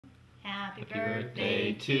Happy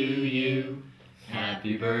birthday to you.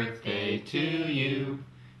 Happy birthday to you.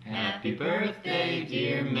 Happy birthday,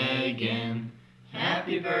 dear Megan.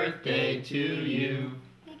 Happy birthday to you.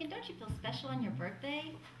 Megan, don't you feel special on your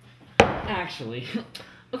birthday? Actually,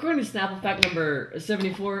 according to Snapple fact number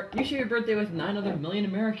 74, you share your birthday with 9 other million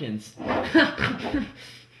Americans.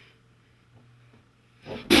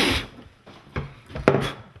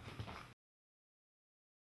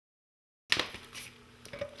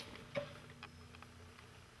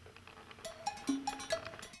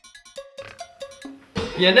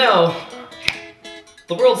 You know,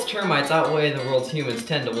 the world's termites outweigh the world's humans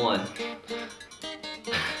 10 to 1.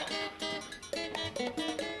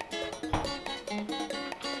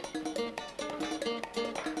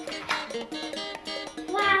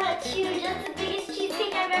 Wow, that's huge. That's the biggest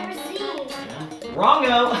cheesecake I've ever seen.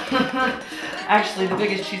 Wrongo! Actually, the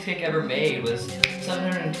biggest cheesecake ever made was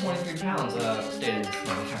 723 pounds, stated in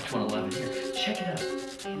fact 111 here. Check it out.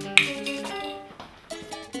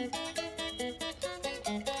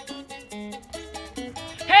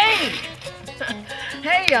 Hey!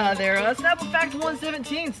 Hey there, Snapple Fact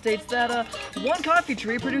 117 states that one coffee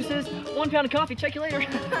tree produces 1 pound of coffee. Check you later.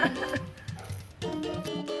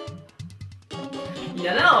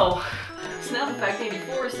 You know, Snapple Fact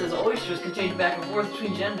 84 says oysters can change back and forth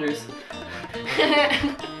between genders.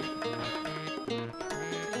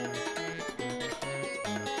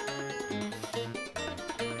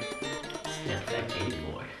 Snapple Fact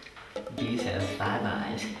 84. Bees have 5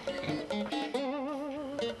 eyes.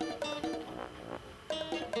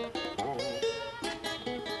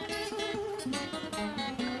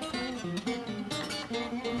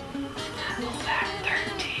 Fact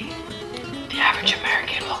 13. The average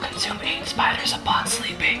American will consume 8 spiders upon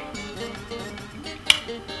sleeping.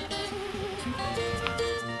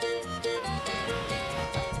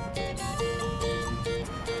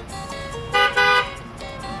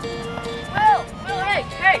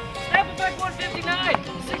 Hey! Snapple Fact 159!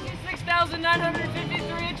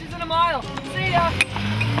 66,953 inches in a mile! See ya!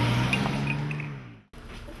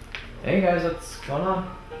 Hey guys, what's going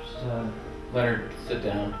on? Just, Leonard, sit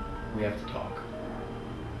down. We have to talk.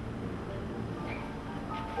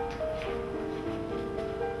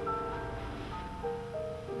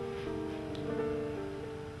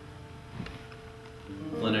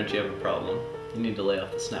 Leonard, you have a problem. You need to lay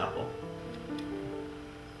off the Snapple.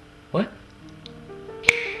 What?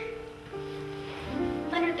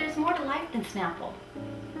 Leonard, there's more to life than Snapple.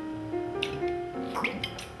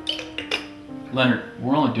 Leonard,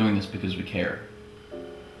 we're only doing this because we care.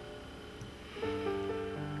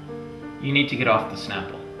 You need to get off the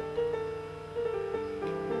Snapple.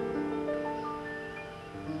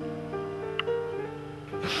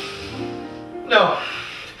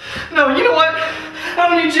 No, you know what? I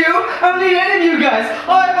don't need you. I don't need any of you guys.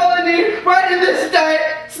 All I need right in this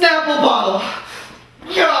diet Snapple bottle.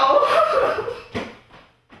 Yo!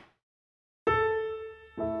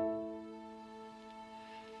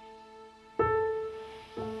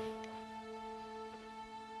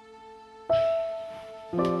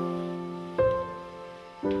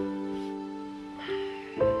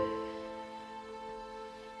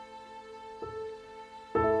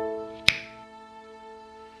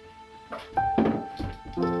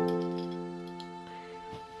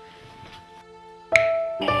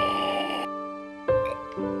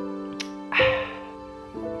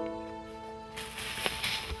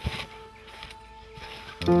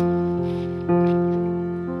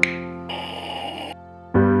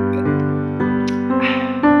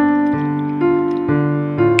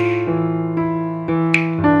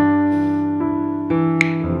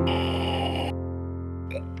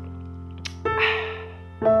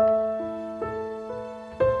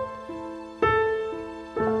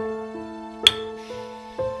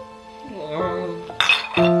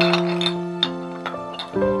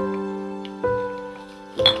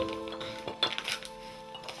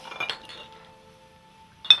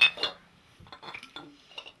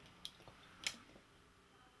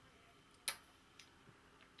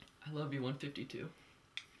 I love you, 152.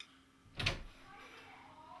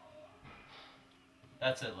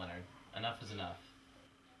 That's it, Leonard. Enough is enough.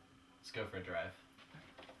 Let's go for a drive.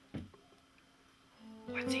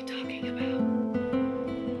 What's he talking about?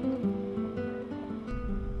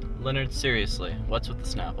 Leonard, seriously, what's with the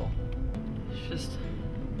Snapple?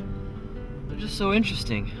 They're just so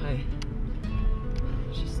interesting.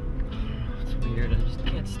 It's weird. I just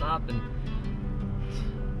can't stop, and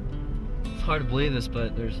it's hard to believe this,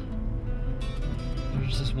 but there's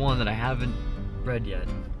this one that I haven't read yet.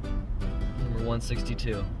 Number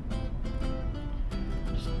 162.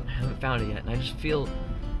 I haven't found it yet, and I just feel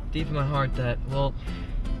deep in my heart that, well,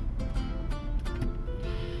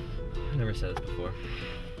 never said this before.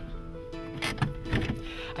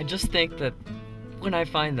 I just think that when I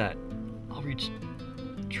find that, I'll reach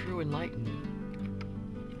true enlightenment.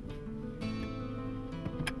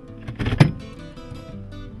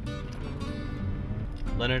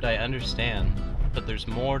 Leonard, I understand, but there's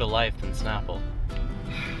more to life than Snapple.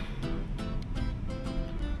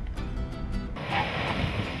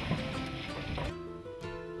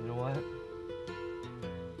 You know what?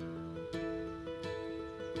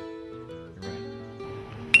 You're right.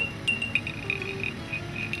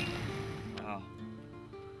 Wow.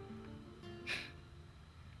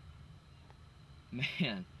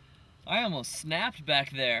 Man, I almost snapped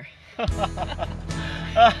back there.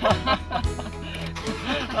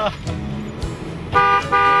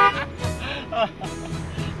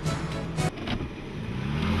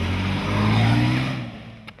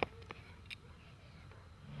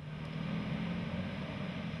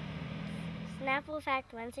 Snapple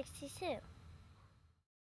Fact 162.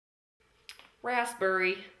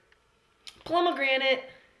 Raspberry, pomegranate,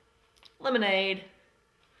 lemonade,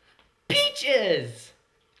 peaches,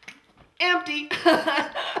 empty,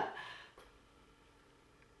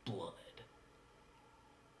 blood.